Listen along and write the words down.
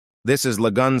This is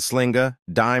LaGunSlinga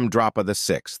Dime Droppa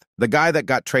VI, the guy that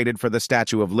got traded for the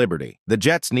Statue of Liberty. The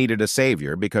Jets needed a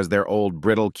savior because their old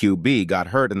brittle QB got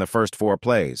hurt in the first 4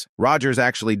 plays. Rodgers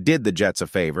actually did the Jets a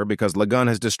favor because LaGun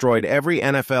has destroyed every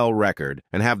NFL record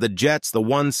and have the Jets the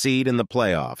 1 seed in the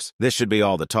playoffs. This should be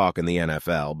all the talk in the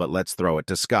NFL, but let's throw it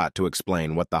to Scott to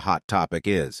explain what the hot topic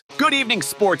is. Good evening,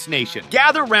 Sports Nation.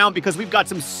 Gather round because we've got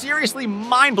some seriously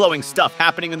mind-blowing stuff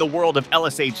happening in the world of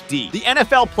LSHD. The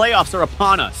NFL playoffs are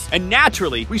upon us. And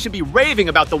naturally, we should be raving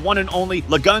about the one and only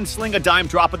LaGunSlinga Dime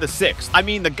Droppa VI. I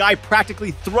mean, the guy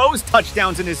practically throws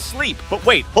touchdowns in his sleep. But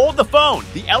wait, hold the phone.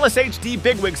 The LSHD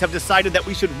bigwigs have decided that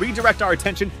we should redirect our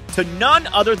attention to none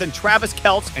other than Travis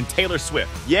Kelce and Taylor Swift.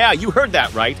 Yeah, you heard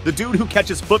that right. The dude who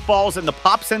catches footballs and the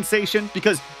pop sensation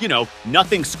because, you know,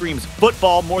 nothing screams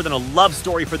football more than a love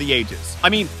story for the ages. I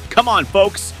mean, come on,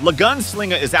 folks.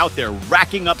 LaGunSlinga is out there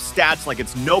racking up stats like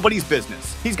it's nobody's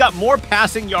business. He's got more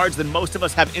passing yards than most of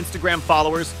us have Instagram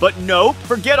followers, but no,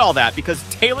 forget all that because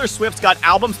Taylor Swift's got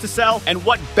albums to sell, and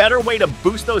what better way to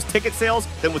boost those ticket sales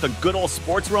than with a good old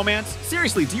sports romance?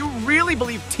 Seriously, do you really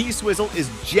believe T-Swizzle is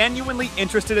genuinely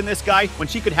interested in this guy when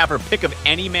she could have her pick of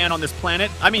any man on this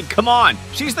planet? I mean, come on.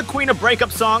 She's the queen of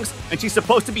breakup songs, and she's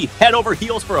supposed to be head over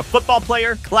heels for a football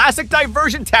player? Classic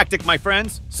diversion tactic, my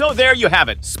friends. So there you have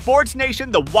it. Sports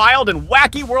Nation, the wild and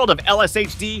wacky world of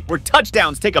LSHD, where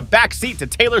touchdowns take a backseat to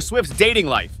Taylor Swift's dating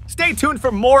life. Stay tuned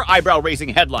for more eyebrow-raising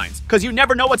headlines, because you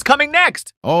never know what's coming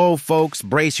next. Oh, folks,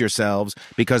 brace yourselves,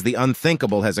 because the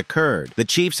unthinkable has occurred. The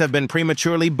Chiefs have been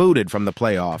prematurely booted from the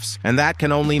playoffs, and that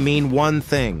can only mean one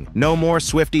thing. No more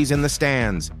Swifties in the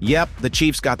stands. Yep, the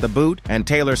Chiefs got the boot, and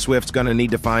Taylor Swift's gonna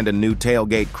need to find a new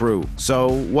tailgate crew. So,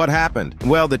 what happened?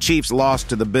 Well, the Chiefs lost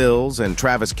to the Bills, and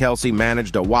Travis Kelce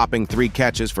managed a whopping 3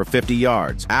 catches for 50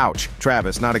 yards. Ouch.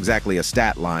 Travis, not exactly a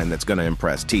stat line that's gonna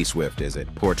impress T-Swift, is it?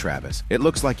 Poor Travis. It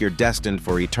looks like you're destined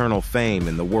for eternal fame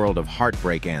in the world of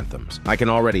heartbreak anthems. I can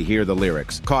already hear the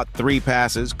lyrics. Caught 3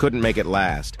 passes, couldn't make it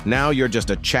last. Now you're just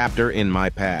a chapter in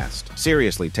my past.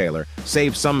 Seriously, Taylor,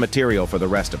 save some material for the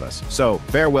rest of us. So,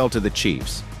 farewell to the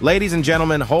Chiefs. Ladies and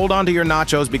gentlemen, hold on to your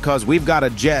nachos because we've got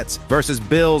a Jets versus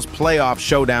Bills playoff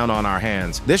showdown on our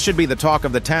hands. This should be the talk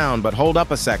of the town, but hold up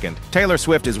a second. Taylor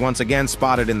Swift is once again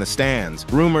spotted in the stands.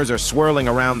 Rumors are swirling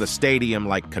around the stadium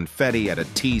like confetti at a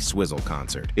T-Swizzle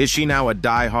concert. Is she now a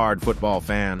die-hard football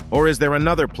fan? Or is there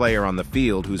another player on the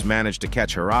field who's managed to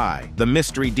catch her eye? The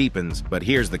mystery deepens, but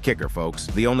here's the kicker, folks.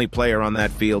 The only player on that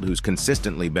field who's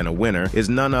consistently been a winner is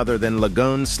none other than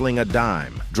LaGunSlinga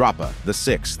Dime Droppa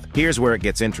VI. Here's where it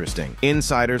gets interesting.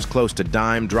 Insiders close to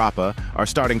Dime Droppa are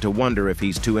starting to wonder if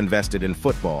he's too invested in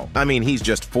football. I mean, he's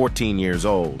just 14 years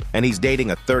old, and he's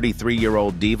dating a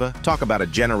 33-year-old diva? Talk about a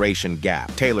generation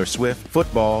gap. Taylor Swift,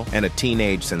 football, and a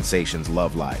teenage sensation's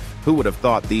love life. Who would have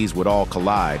thought these would all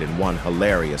collide in one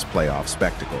hilarious playoff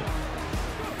spectacle?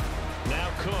 Now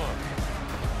Cook.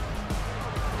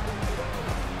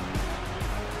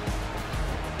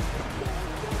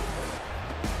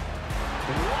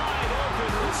 Wide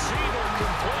open receiver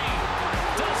complete.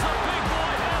 Does the big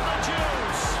boy have the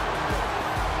juice?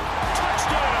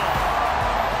 Touchdown.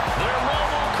 Their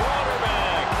mobile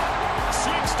quarterback.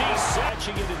 60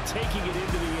 catching it and taking it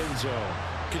into the end zone.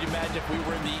 Could you imagine if we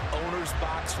were in the owner's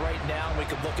box right now and we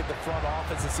could look at the front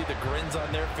office and see the grins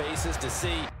on their faces to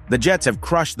see? The Jets have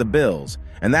crushed the Bills,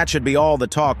 and that should be all the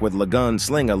talk with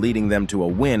LaGunSlinga leading them to a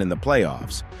win in the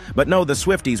playoffs. But no, the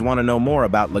Swifties want to know more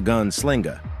about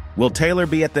LaGunSlinga. Will Taylor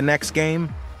be at the next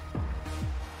game?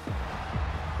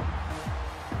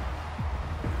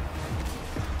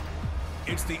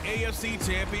 It's the AFC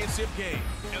Championship game,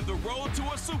 and the road to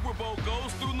a Super Bowl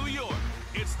goes through New York.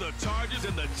 It's the Chargers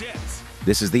and the Jets.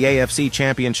 This is the AFC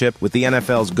Championship with the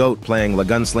NFL's GOAT playing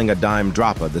LaGunSlinga Dime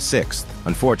Droppa VI.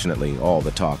 Unfortunately, all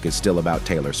the talk is still about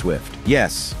Taylor Swift.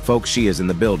 Yes, folks, she is in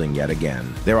the building yet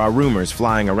again. There are rumors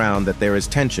flying around that there is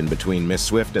tension between Miss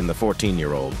Swift and the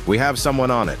 14-year-old. We have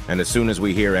someone on it, and as soon as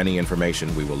we hear any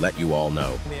information, we will let you all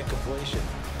know.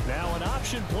 Now an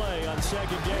option play on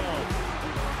 2nd down.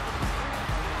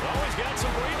 Oh, he's got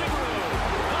some breathing room.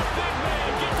 The big man,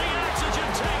 get the oxygen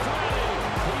tank ready.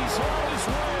 He's on his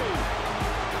way.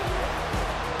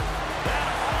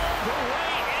 And all the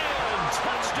way in.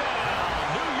 Touchdown,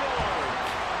 New York.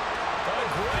 A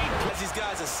great. As these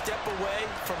guys a step away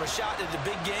from a shot in the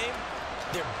big game,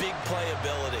 their big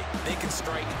playability. They can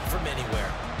strike from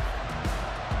anywhere.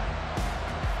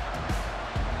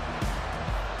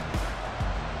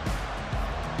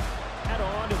 Add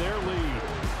on to their lead.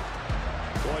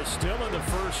 Boy, Still in the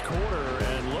first quarter,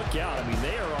 and look out. I mean,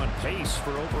 they are on pace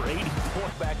for over 80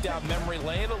 points. Back down memory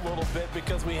lane a little bit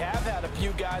because we have had a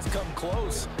few guys come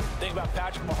close. Think about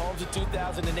Patrick Mahomes in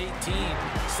 2018.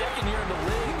 Second year in the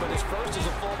league, but his first as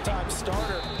a full-time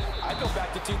starter. I go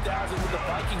back to 2000 with the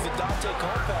Vikings and Dante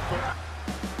Culpepper.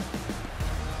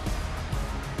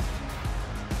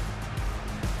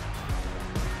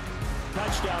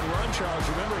 Touchdown run, Charles.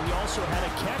 Remember, he also had a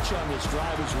catch on this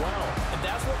drive as well. And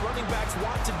that's what running backs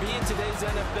want to be in today's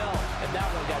NFL. And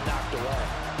that one got knocked away.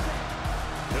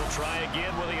 He'll try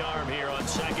again with the arm here on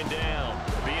second down.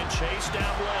 Being chased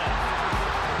out left.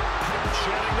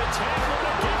 Shedding the tackle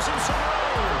that gives him some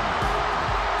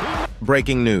room.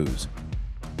 Breaking news.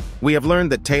 We have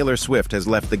learned that Taylor Swift has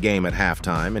left the game at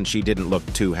halftime, and she didn't look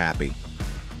too happy.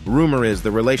 Rumor is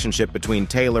the relationship between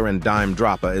Taylor and Dime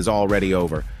Droppa is already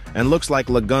over, and looks like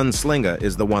LaGunSlinga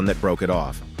is the one that broke it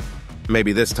off.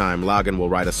 Maybe this time Lagun will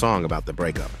write a song about the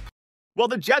breakup. Well,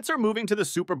 the Jets are moving to the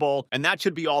Super Bowl, and that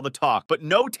should be all the talk. But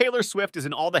no Taylor Swift is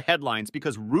in all the headlines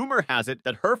because rumor has it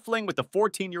that her fling with the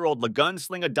 14-year-old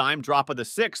LaGunSlinga Dime Droppa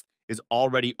VI is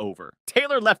already over.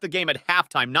 Taylor left the game at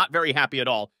halftime not very happy at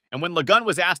all, and when Lagun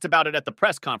was asked about it at the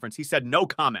press conference, he said no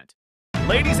comment.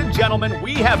 Ladies and gentlemen,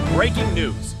 we have breaking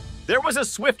news. There was a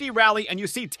Swiftie rally, and you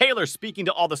see Taylor speaking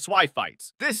to all the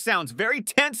Swifites. This sounds very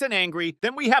tense and angry.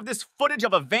 Then we have this footage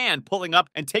of a van pulling up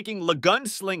and taking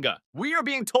LaGunSlinga. We are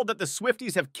being told that the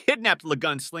Swifties have kidnapped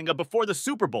LaGunSlinga before the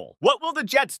Super Bowl. What will the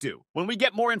Jets do? When we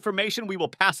get more information, we will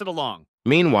pass it along.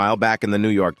 Meanwhile, back in the New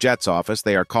York Jets office,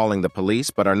 they are calling the police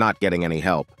but are not getting any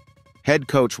help. Head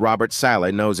coach Robert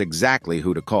Saleh knows exactly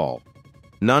who to call.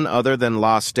 None other than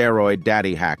La Steroid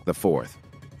Daddy Hack IV.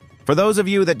 For those of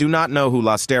you that do not know who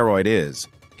La Steroid is,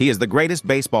 he is the greatest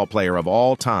baseball player of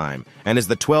all time and is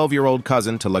the 12-year-old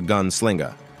cousin to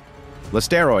LaGunSlinga. La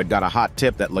Steroid got a hot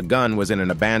tip that Lagun was in an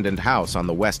abandoned house on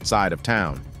the west side of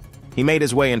town. He made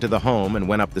his way into the home and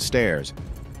went up the stairs.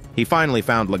 He finally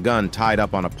found Lagun tied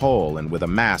up on a pole and with a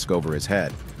mask over his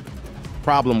head.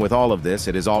 Problem with all of this,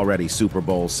 it is already Super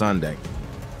Bowl Sunday.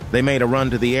 They made a run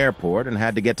to the airport and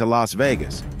had to get to Las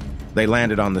Vegas. They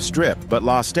landed on the Strip, but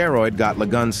La Steroid got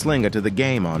LaGunSlinga to the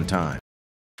game on time.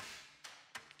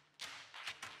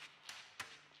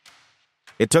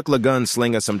 It took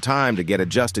LaGunSlinga some time to get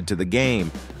adjusted to the game.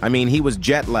 I mean, he was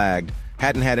jet-lagged,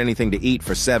 hadn't had anything to eat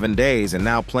for 7 days, and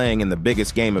now playing in the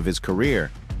biggest game of his career.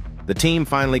 The team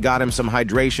finally got him some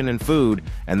hydration and food,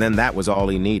 and then that was all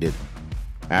he needed.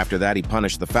 After that, he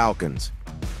punished the Falcons.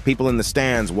 People in the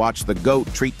stands watched the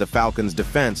GOAT treat the Falcons'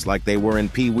 defense like they were in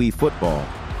Pee-wee football.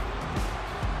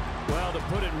 Well, to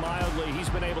put it mildly, he's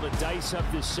been able to dice up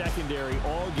this secondary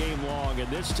all game long, and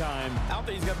this time, I don't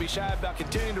think he's going to be shy about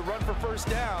continuing to run for first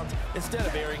downs instead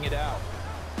of airing it out.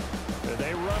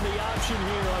 they run the option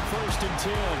here on 1st and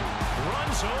 10.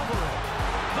 Runs over it.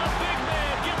 The big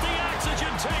man, get the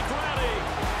oxygen tank ready.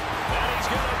 And he's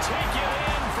going to take it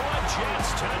in for a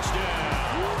Jets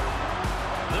touchdown.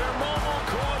 Their mobile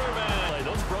quarterback.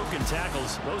 Those broken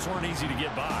tackles, those weren't easy to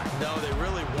get by. No, they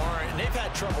really weren't. And they've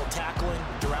had trouble tackling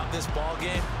throughout this ball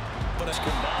game. But it's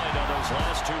combined on those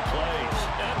last two plays.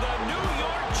 And the New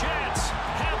York Jets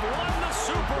have won the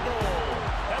Super Bowl.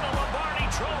 And the Lombardi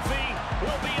Trophy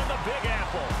will be in the Big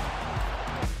Apple.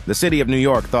 The city of New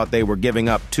York thought they were giving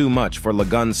up too much for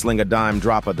LaGunSlinga Dime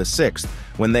Droppa VI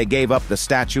when they gave up the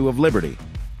Statue of Liberty.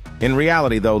 In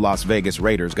reality, though, Las Vegas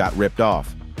Raiders got ripped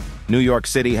off. New York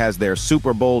City has their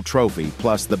Super Bowl trophy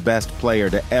plus the best player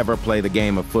to ever play the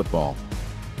game of football.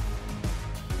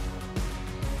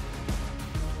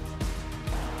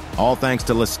 All thanks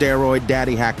to La Steroid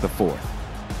Daddy Hack IV.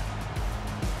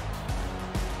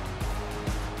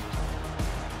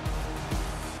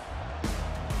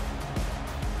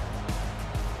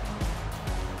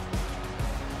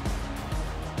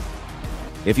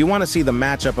 If you want to see the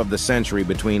matchup of the century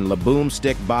between La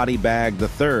Boomstick Body Bag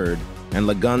III and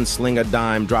LaGunSlinga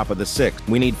Dime Droppa VI,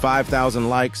 we need 5,000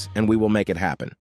 likes and we will make it happen.